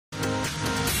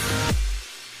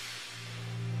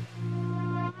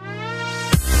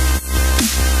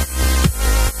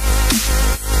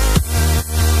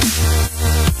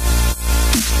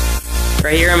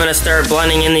Right here I'm going to start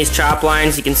blending in these chop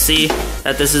lines. You can see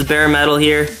that this is bare metal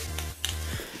here.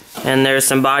 And there's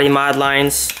some body mod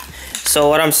lines. So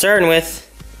what I'm starting with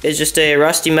is just a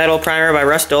rusty metal primer by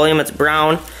Rust-Oleum. It's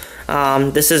brown.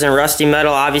 This isn't rusty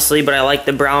metal obviously, but I like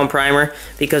the brown primer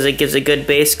because it gives a good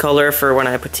base color for when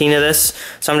I patina this.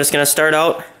 So I'm just going to start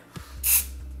out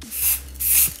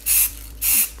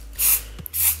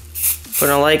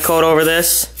putting a light coat over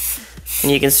this.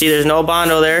 And you can see there's no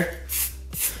Bondo there.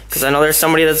 Because I know there's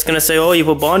somebody that's going to say, oh, you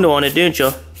put Bondo on it, didn't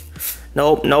you?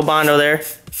 Nope, no Bondo there.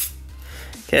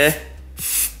 Okay.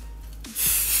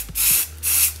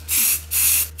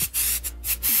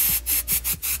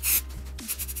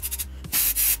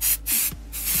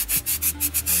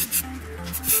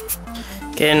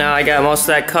 Okay, now I got most of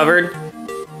that covered.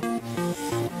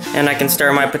 And I can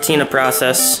start my patina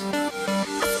process.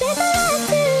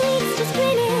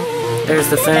 There's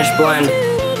the finished blend.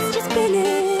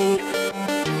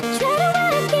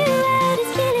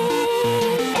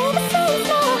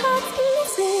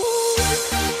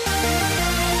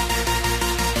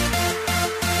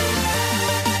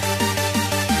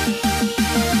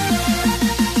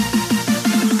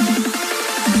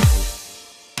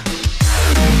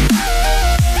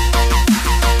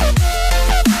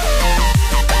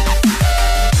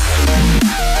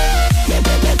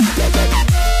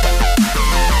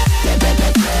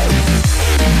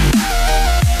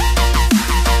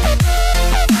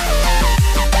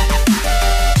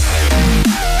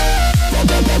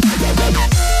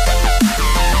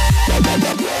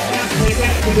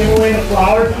 Give away the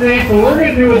flowers today, so we're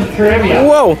going to do is trivia.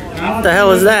 Whoa! What the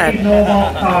hell is that?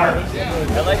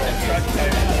 I like the truck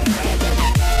tire.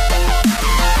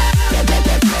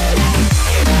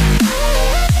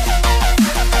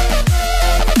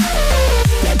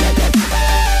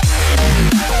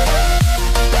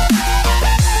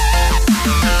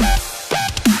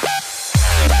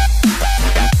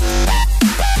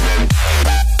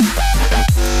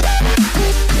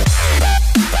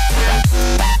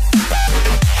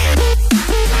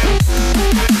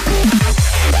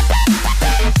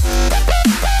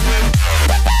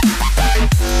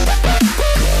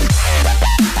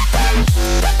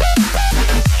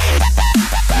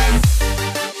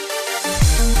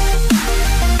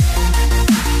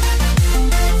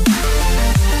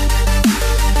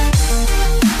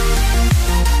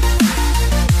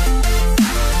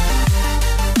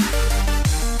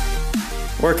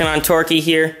 Working on Torquey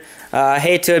here. I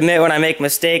hate to admit when I make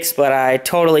mistakes, but I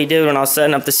totally did when I was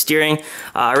setting up the steering.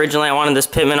 Originally I wanted this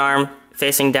pitman arm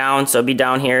facing down, so it'd be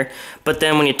down here. But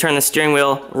then when you turn the steering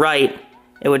wheel right,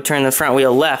 it would turn the front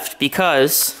wheel left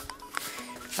because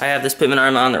I have this pitman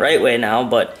arm on the right way now.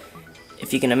 But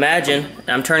if you can imagine,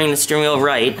 I'm turning the steering wheel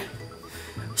right.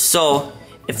 So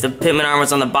if the pitman arm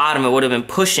was on the bottom, it would have been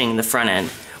pushing the front end.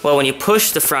 Well, when you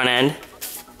push the front end,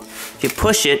 if you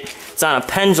push it, it's on a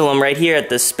pendulum right here at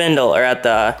the spindle or at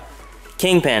the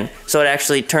kingpin, so it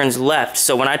actually turns left.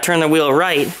 So when I turn the wheel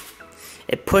right,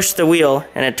 it pushed the wheel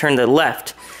and it turned to the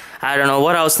left. I don't know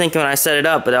what I was thinking when I set it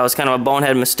up, but that was kind of a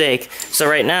bonehead mistake. So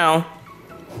right now,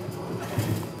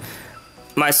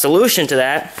 my solution to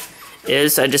that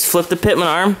is I just flip the pitman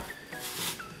arm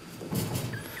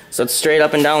so it's straight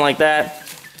up and down like that,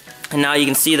 and now you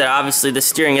can see that obviously the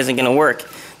steering isn't going to work,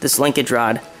 this linkage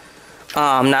rod.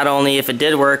 Not only if it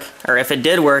did work, or if it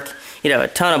did work, you'd have a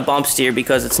ton of bump steer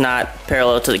because it's not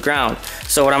parallel to the ground.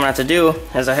 So what I'm going to have to do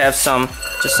is I have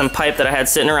just some pipe that I had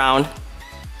sitting around,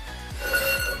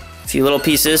 a few little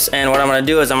pieces, and what I'm going to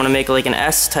do is I'm going to make like an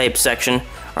S-type section,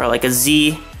 or like a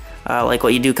Z, like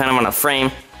what you do kind of on a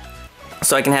frame,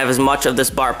 so I can have as much of this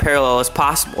bar parallel as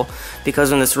possible,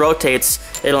 because when this rotates,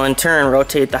 it'll in turn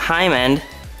rotate the hyme end,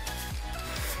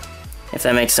 if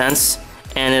that makes sense.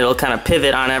 And it'll kind of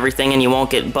pivot on everything and you won't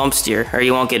get bump steer, or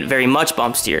you won't get very much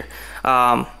bump steer.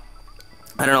 I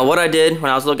don't know what I did when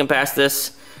I was looking past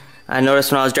this. I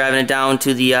noticed when I was driving it down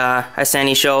to the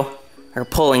Isani show, or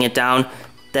pulling it down,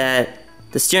 that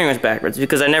the steering was backwards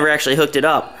because I never actually hooked it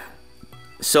up.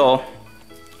 So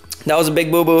that was a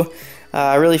big boo-boo,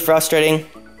 really frustrating.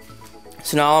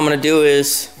 So now all I'm gonna do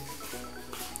is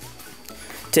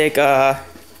take some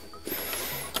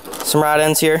rod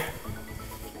ends here.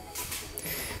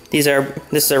 This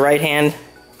is a right hand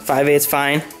 5/8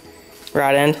 fine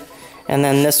rod end, and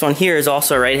then this one here is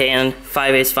also a right hand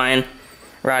 5/8 fine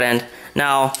rod end.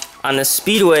 Now on the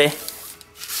Speedway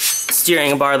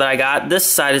steering bar that I got, this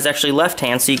side is actually left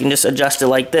hand, so you can just adjust it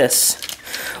like this.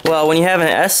 Well, when you have an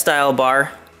S style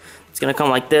bar, it's gonna come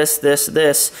like this, this,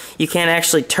 this. You can't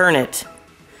actually turn it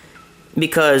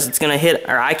because it's gonna hit,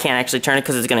 or I can't actually turn it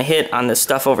because it's gonna hit on this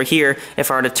stuff over here if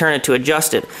I were to turn it to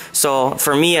adjust it. So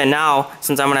for me, and now,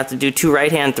 since I'm gonna have to do 2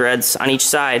 right-hand threads on each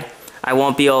side, I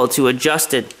won't be able to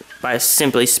adjust it by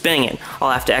simply spinning it.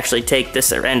 I'll have to actually take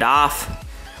this end off,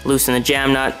 loosen the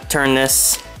jam nut, turn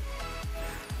this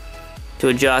to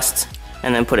adjust,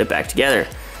 and then put it back together.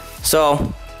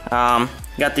 So,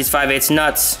 got these 5/8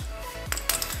 nuts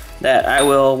that I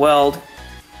will weld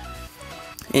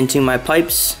into my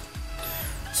pipes,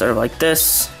 sort of like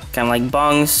this, kind of like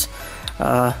bungs.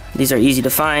 These are easy to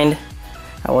find.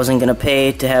 I wasn't gonna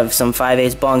pay to have some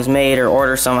 5/8 bungs made or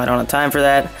order some. I don't have time for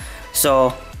that.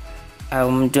 So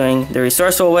I'm doing the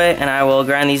resourceful way, and I will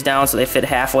grind these down so they fit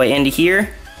halfway into here,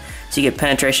 so you get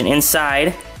penetration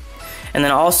inside. And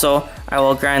then also I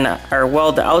will grind or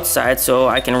weld the outside so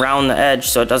I can round the edge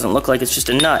so it doesn't look like it's just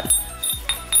a nut.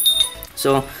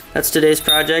 So that's today's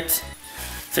project.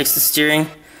 Fix the steering.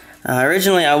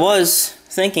 Originally I was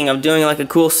thinking of doing like a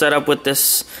cool setup with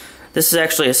this. This is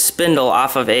actually a spindle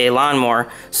off of a lawnmower,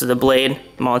 so the blade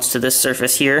mounts to this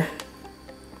surface here,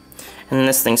 and then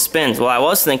this thing spins. Well, I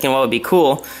was thinking what would be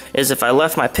cool is if I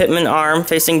left my pitman arm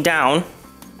facing down,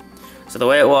 so the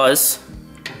way it was,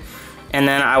 and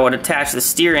then I would attach the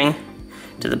steering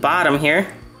to the bottom here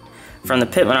from the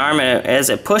pitman arm, and as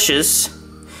it pushes,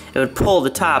 it would pull the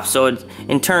top, so it would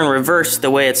in turn reverse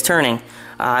the way it's turning.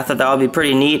 I thought that would be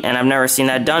pretty neat, and I've never seen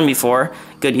that done before.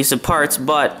 Good use of parts,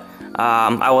 but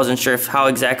I wasn't sure how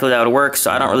exactly that would work, so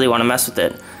I don't really want to mess with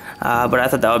it. But I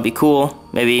thought that would be cool.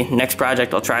 Maybe next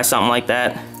project I'll try something like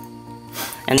that.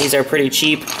 And these are pretty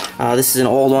cheap. This is an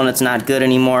old one, it's not good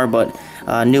anymore, but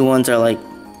new ones are like,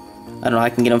 I don't know, I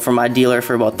can get them from my dealer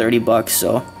for about 30 bucks,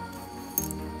 so.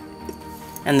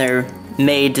 And they're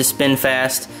made to spin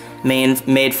fast,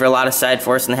 made for a lot of side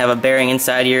force, and they have a bearing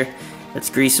inside here that's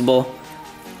greasable.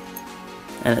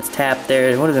 And it's tapped there.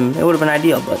 It would have been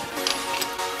ideal, but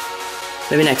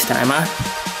maybe next time, huh?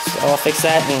 So I'll fix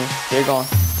that and get her going.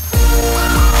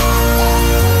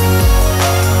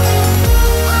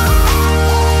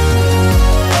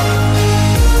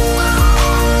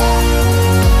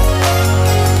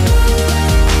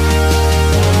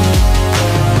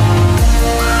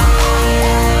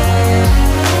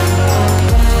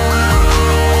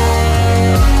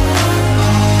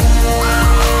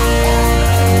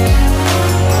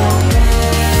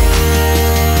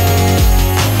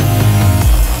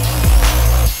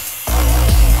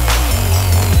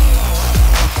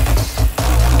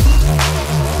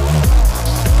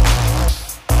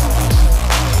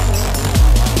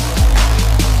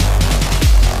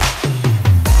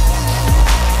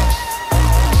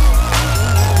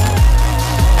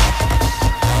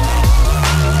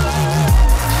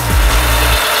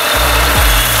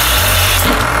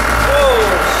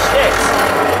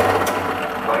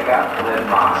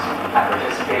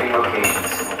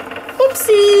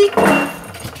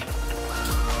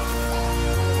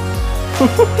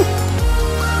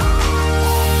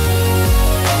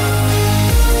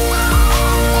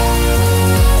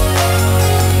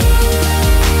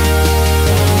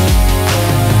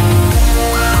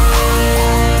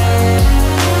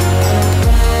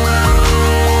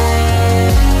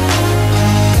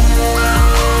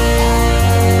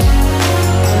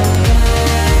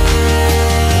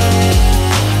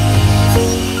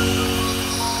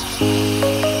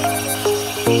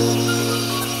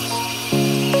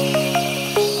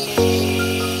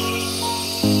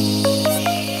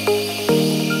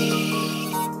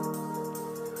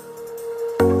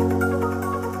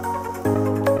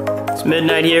 It's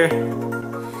midnight here,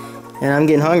 and I'm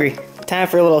getting hungry. Time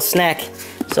for a little snack.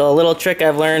 So a little trick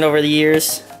I've learned over the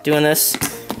years doing this.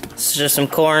 This is just some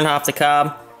corn off the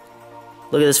cob.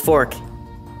 Look at this fork.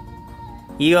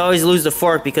 You always lose the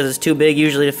fork because it's too big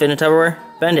usually to fit in a Tupperware.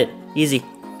 Bend it, easy.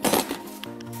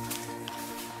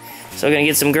 So we're gonna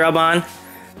get some grub on.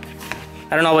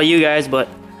 I don't know about you guys, but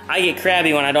I get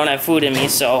crabby when I don't have food in me,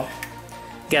 so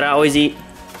gotta always eat.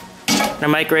 Our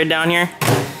mic right down here.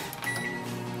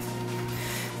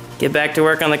 Get back to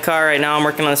work on the car. Right now I'm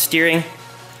working on the steering.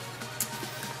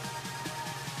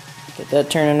 Get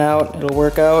that turning out, it'll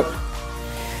work out.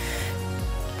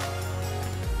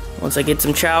 Once I get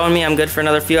some chow in me, I'm good for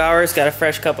another few hours. Got a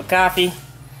fresh cup of coffee.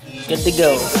 Good to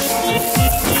go.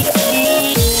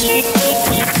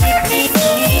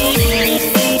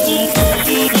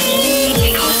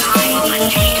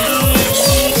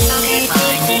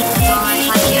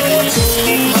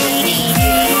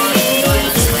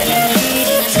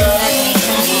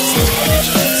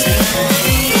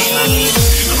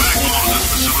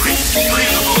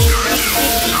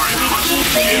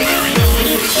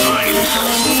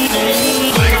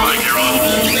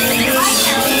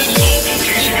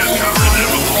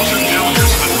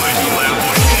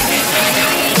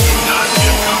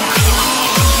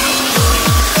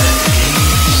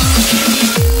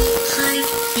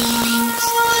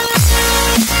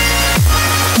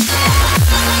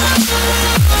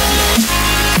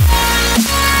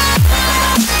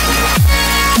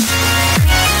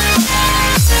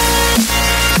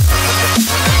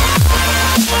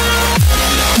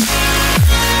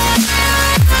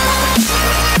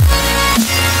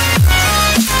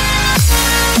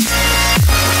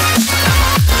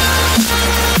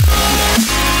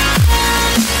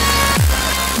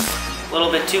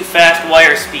 too fast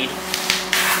wire speed.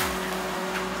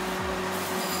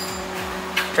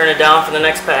 Turn it down for the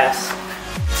next pass.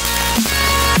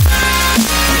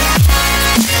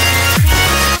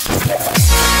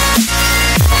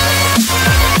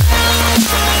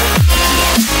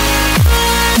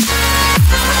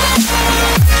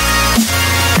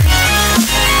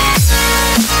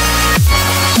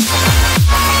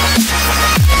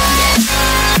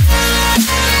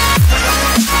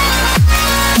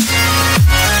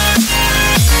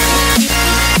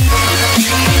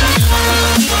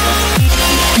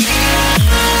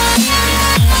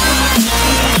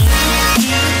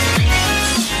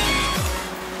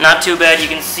 Not too bad. You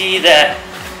can see that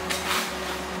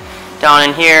down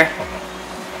in here,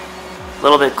 a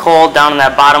little bit cold down in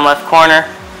that bottom left corner.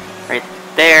 Right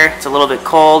there, it's a little bit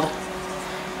cold.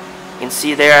 You can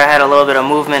see there I had a little bit of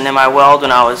movement in my weld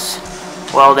when I was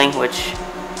welding, which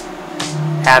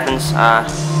happens.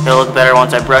 It'll look better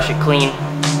once I brush it clean.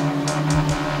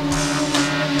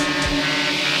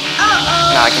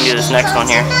 Now I can do this next one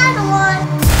here.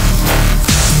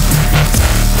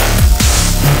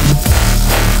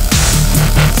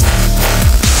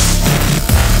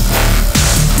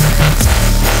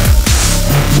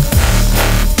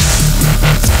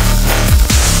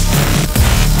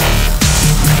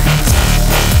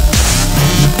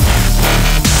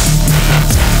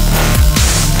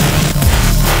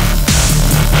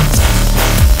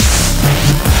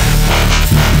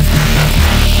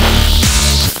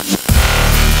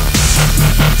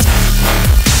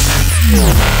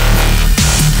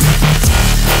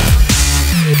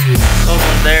 Those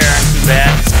ones there aren't too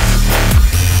bad.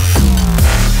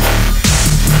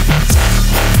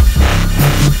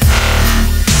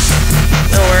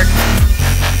 It'll work.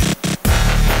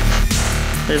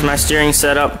 There's my steering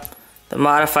setup, the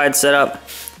modified setup.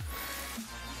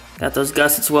 Got those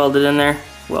gussets welded in there.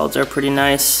 Welds are pretty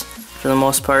nice for the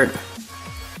most part.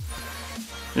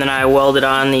 And then I welded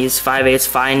on these 5/8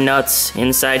 fine nuts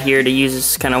inside here to use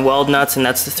as kind of weld nuts, and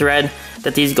that's the thread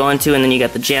that these go into. And then you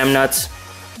got the jam nuts.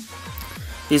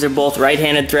 These are both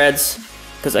right-handed threads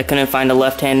because I couldn't find a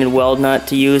left-handed weld nut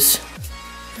to use.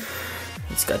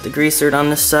 It's got the greaser on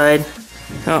this side.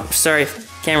 Oh, sorry,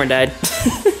 camera died.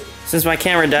 Since my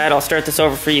camera died, I'll start this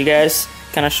over for you guys.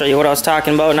 Kind of show you what I was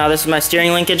talking about. Now this is my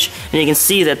steering linkage, and you can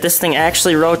see that this thing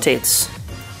actually rotates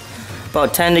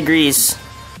about 10 degrees.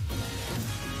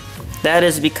 That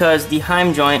is because the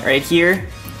heim joint right here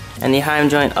and the heim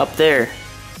joint up there.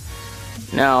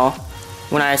 Now,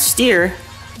 when I steer,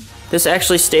 this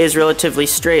actually stays relatively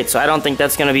straight, so I don't think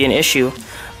that's going to be an issue.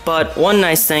 But one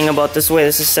nice thing about this way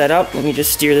this is set up, let me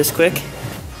just steer this quick.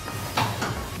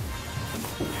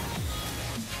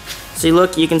 See,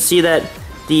 look, you can see that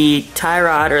the tie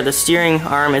rod or the steering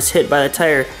arm is hit by the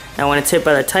tire. Now when it's hit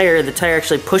by the tire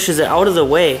actually pushes it out of the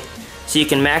way, so you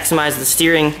can maximize the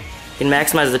steering, you can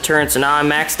maximize the turn. So now I'm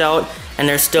maxed out, and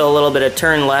there's still a little bit of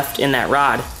turn left in that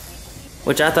rod,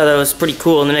 which I thought that was pretty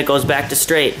cool, and then it goes back to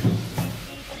straight.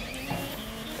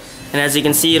 And as you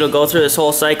can see, it'll go through this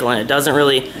whole cycle, and it doesn't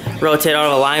really rotate out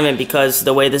of alignment because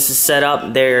the way this is set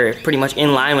up, they're pretty much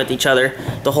in line with each other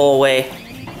the whole way.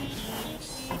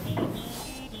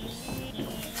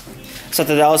 So I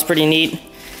thought that was pretty neat,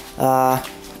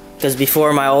 because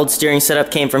before my old steering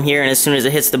setup came from here, and as soon as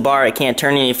it hits the bar, it can't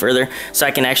turn any further, so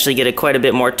I can actually get quite a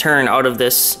bit more turn out of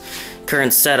this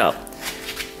current setup.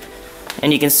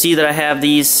 And you can see that I have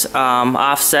these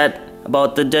offset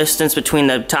about the distance between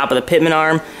the top of the pitman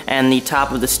arm and the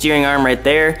top of the steering arm right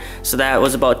there. So that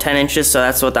was about 10 inches, so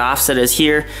that's what the offset is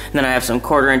here. And then I have some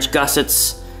 1/4 inch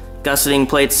gusseting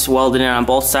plates welded in on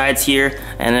both sides here,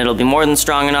 and it'll be more than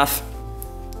strong enough.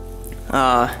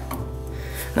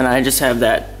 Then I just have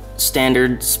that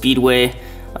standard Speedway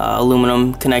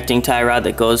aluminum connecting tie rod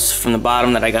that goes from the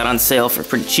bottom that I got on sale for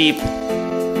pretty cheap.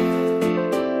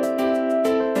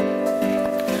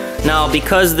 Now,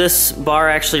 because this bar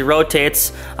actually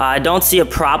rotates, I don't see a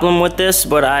problem with this,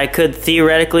 but I could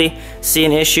theoretically see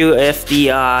an issue if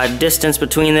the distance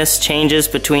between this changes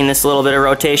between this little bit of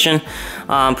rotation.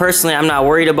 Personally, I'm not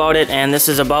worried about it, and this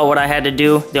is about what I had to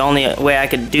do, the only way I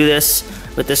could do this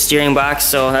with this steering box,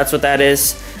 so that's what that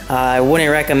is. I wouldn't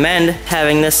recommend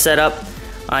having this set up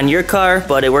on your car,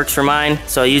 but it works for mine,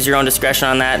 so use your own discretion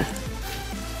on that.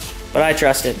 But I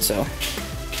trust it, so.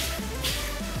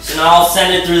 So now I'll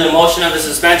send it through the motion of the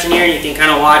suspension here, and you can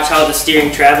kind of watch how the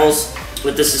steering travels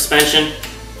with the suspension.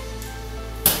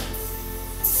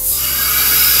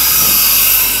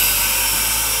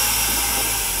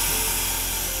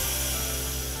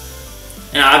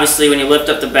 And obviously when you lift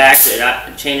up the back,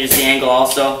 it changes the angle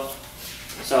also.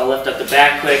 So I'll lift up the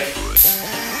back quick.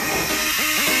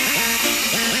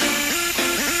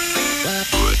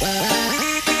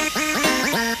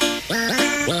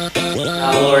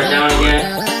 Lower it down again.